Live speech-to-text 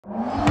I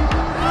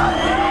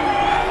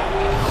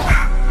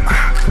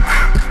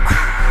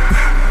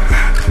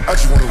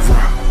just wanna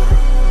rock,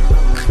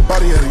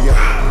 body out of y'all.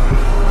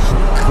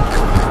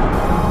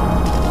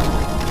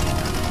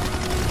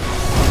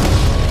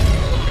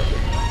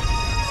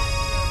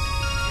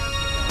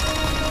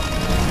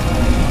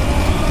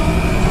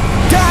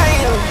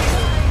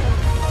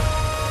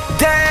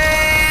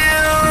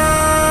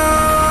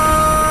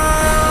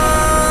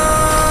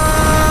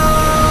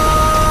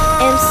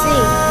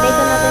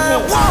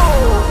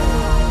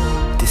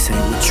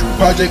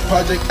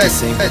 Project,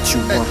 this ain't what you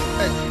want.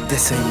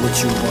 This ain't what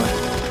you want.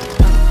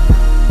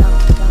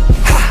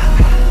 Ha!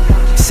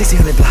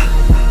 1600 block.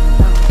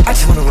 I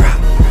just wanna rock.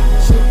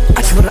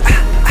 I just wanna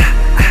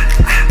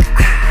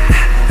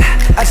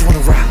I just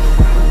wanna rock.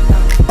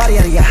 Body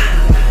out of ya.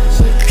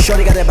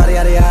 Shorty got that body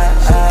out of ya.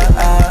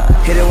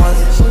 Hit it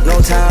once, no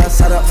time.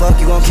 Side up, fuck,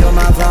 you gon' kill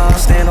my vibe.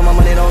 Stand on my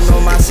money, don't know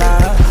my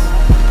size.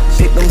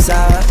 Pick them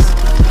sides,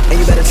 and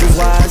you better choose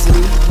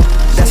wisely.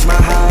 That's my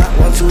high.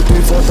 1, 2,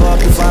 3, 4, throw up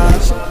to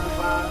 5.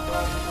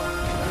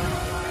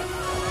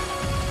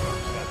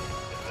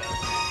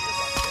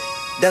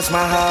 That's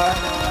my heart.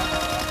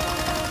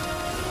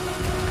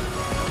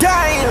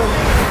 Damn.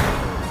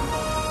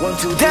 1, 2,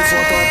 3, 4, throw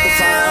up the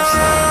 5.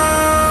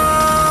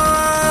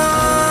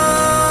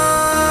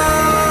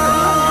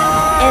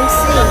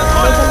 MC,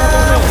 make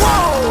another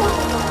hit.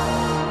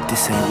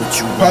 This ain't what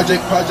you want.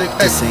 Project,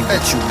 this ain't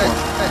what you want.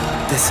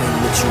 This ain't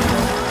what you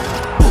want.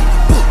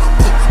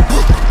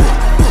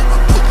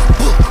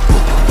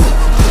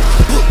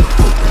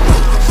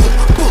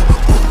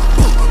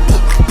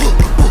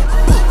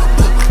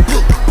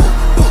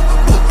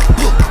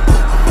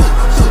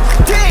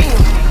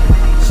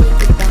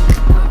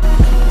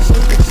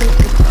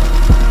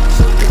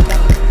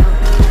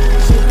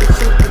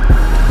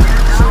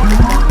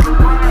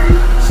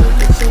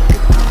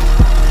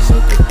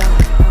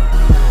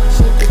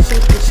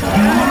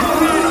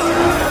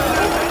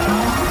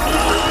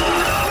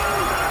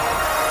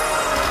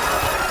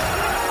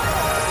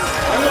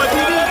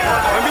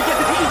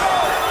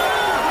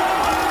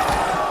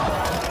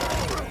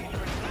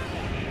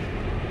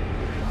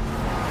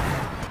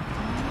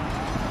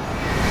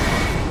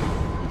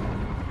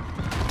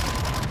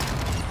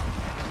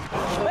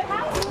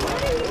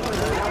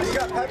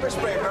 Pepper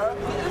spray, bro.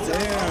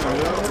 Damn,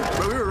 bro.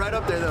 Bro, we were right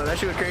up there, though. That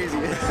shit was crazy.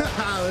 Let's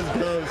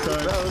go,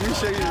 son. Bro, let me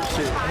show you this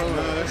shit. Hold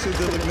on. That shit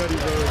did look nutty,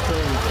 bro.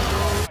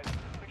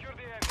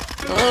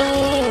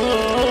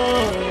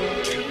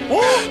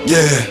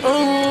 Yeah.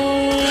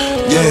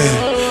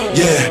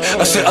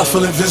 I said I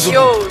feel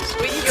invisible.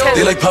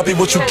 They like, Poppy,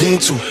 what you gain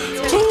to?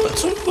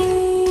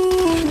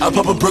 I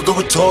pop a brick or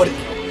retarded.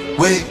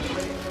 Wait.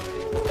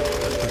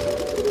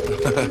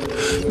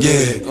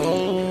 Yeah.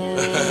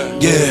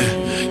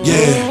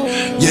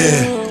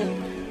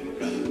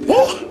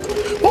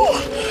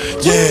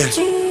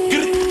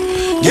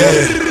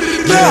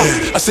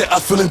 I said I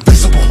feel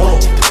invisible.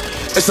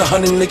 It's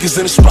 100 niggas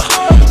in the spot.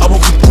 I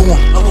won't keep going.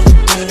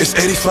 It's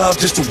 85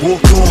 just to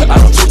walk on. I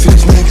don't talk to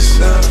these niggas,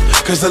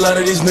 cause a lot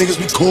of these niggas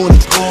be corny.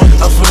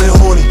 I'm feeling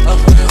horny,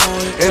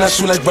 and I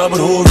shoot like Robert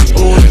Horry.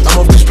 I'm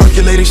off this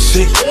percolated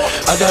shit.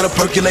 I got a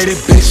percolated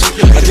bitch.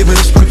 I give her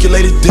this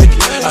percolated dick.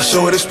 I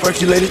show her this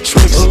percolated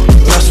tricks.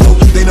 Possible,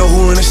 they know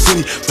who in the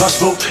city.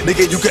 Possible,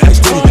 nigga, you can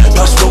ask Diddy.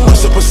 Possible,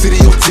 what's up a city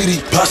or TD?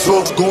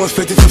 Possible, going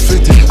 50 for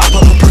 50. I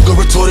pop a brick or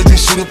retorted,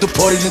 then shoot up the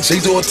party, then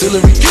change the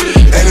artillery.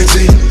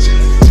 Energy,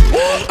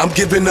 I'm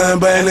giving nothing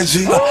but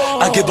energy.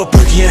 I give a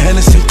perky and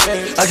Hennessy.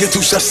 I get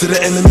 2 shots to the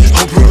enemy.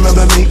 Hope you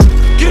remember me.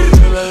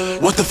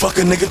 What the fuck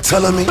a nigga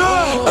telling me?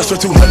 I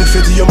spent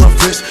 250 on my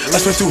wrist. I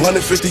spent 250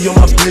 on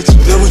my bitch.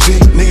 Double G,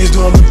 niggas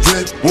doing the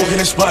drip. Walking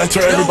in spot and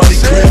turn everybody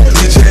crib.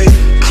 DJ,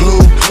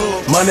 Clue,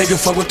 my nigga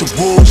fuck with the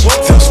wolves.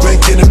 Tell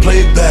Spank in and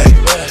play it back,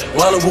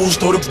 while the wolves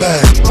throw the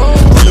bag.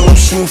 You know I'm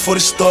shooting for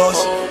the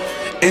stars,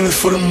 aiming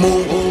for the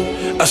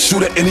moon. I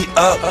shoot at any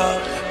op,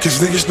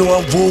 cause niggas know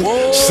I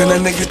woo. Send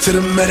that nigga to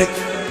the medic.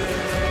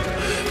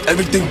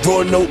 Everything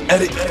raw, no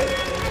edit.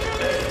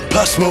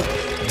 Pop Smoke,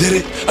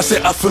 did it. I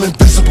said I feel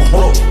invisible.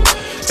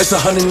 It's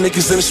 100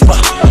 niggas in the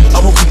spot. I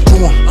won't keep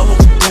going.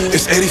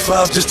 It's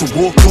 85 just to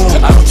walk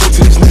on. I don't talk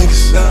to these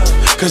niggas,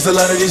 cause a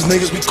lot of these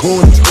niggas be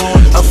corny.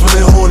 I'm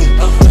feeling horny,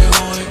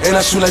 and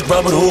I shoot like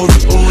Robert Horry.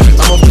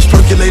 I'm off this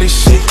percolated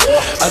shit.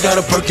 I got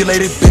a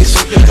percolated bitch.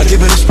 I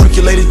give her this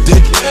percolated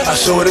dick. I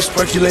show her this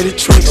percolated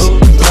tricks.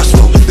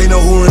 Possible, they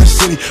know who in the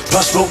city.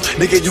 Possible,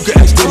 nigga, you can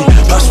ask Diddy.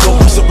 Possible,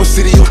 what's up a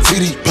city or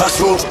TD?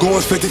 Possible,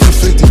 going 50 for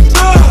 50.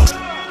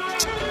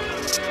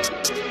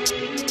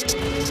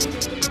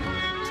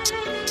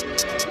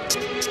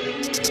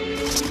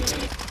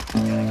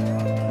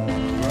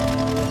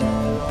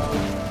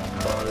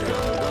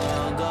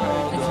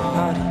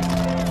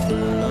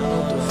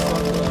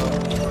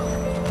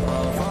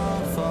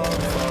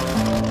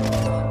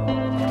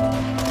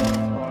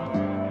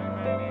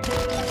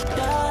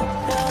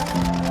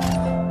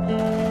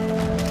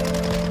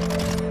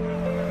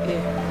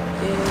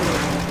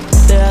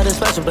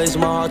 special place in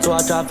my heart, so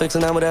I try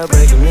fixing them without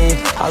breaking me.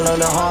 I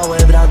learned the hard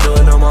way, but I do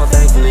it no more,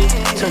 thankfully.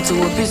 Turned to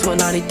a beast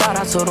when I thought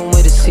I told them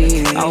where to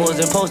see. I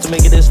wasn't supposed to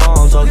make it this far,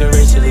 I'm talking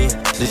racially.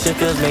 This shit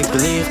feels make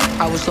believe.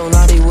 I was so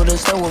naughty, would've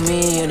stayed with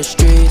me in the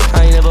street.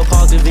 I ain't never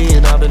parked a V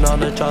and I've been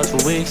on the charts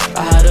for weeks.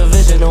 I had a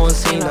vision, no one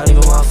seen, not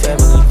even my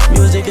family.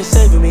 Music is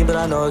saving me, but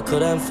I know it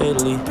could end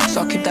fatally.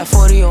 So I keep that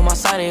 40 on my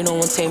side, ain't no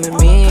one taming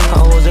me.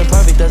 I wasn't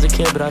perfect as a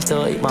kid, but I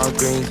still ate my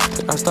greens.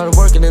 I started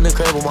working in the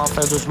crib when my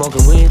friends were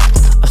smoking weed.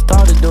 I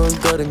started doing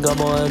good and got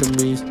more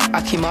enemies.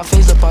 I keep my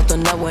face up out the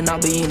net when I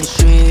be in the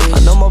streets. I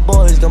know my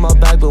boys got my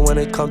back, but when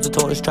it comes to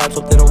toting straps,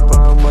 hope they don't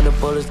run when the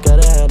bullets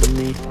get ahead of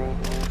me.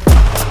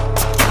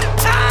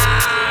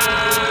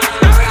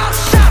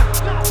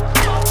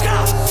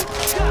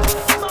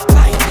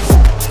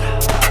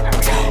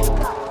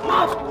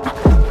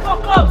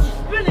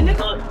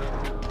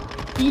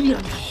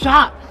 Idiot,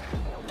 shot.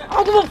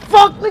 I don't give a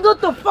fuck, nigga.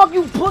 What the fuck,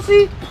 you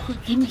pussy?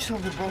 Give me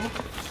something, bro.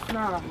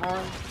 Nah,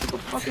 man. Take a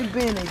fucking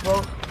Band-Aid,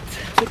 bro.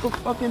 Take a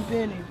fucking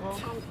Band-Aid, bro.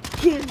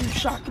 Get you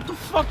shot. Get the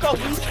fuck out,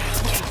 dude.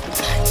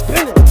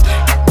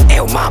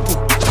 El Mabu,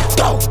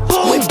 go.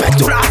 We back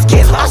through the ops,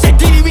 get lost. I said,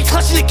 Diddy, we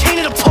clutching the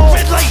cane of the pole.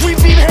 Red light, we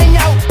beam, hang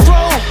out, bro.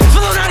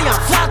 Feeling out of your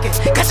flocking.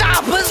 Cause your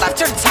oppas left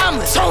your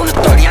timeless. Tone the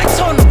 30, I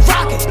tone the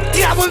rocket.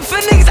 Dude, I went for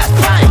niggas that's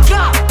blind.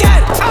 God,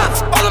 dead,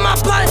 ops, all of my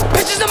blood.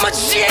 Bitches as much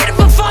as she ate it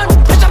for fun.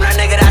 Bitch, I'm that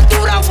nigga that do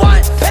what I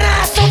want. Been an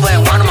ass over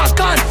and one of my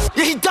gun.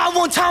 Yeah, he died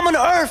one time on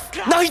the earth.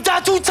 Now he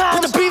died 2 times.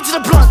 Put the beam to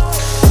the blunt.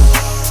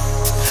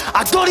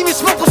 I don't even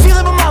smoke a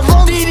feeling but my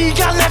lungs. DD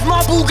got left,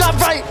 my boo got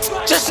right.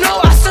 Just know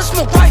I still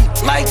smoke right.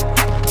 Like,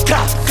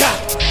 God,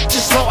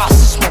 just know I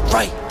still smoke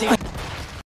right.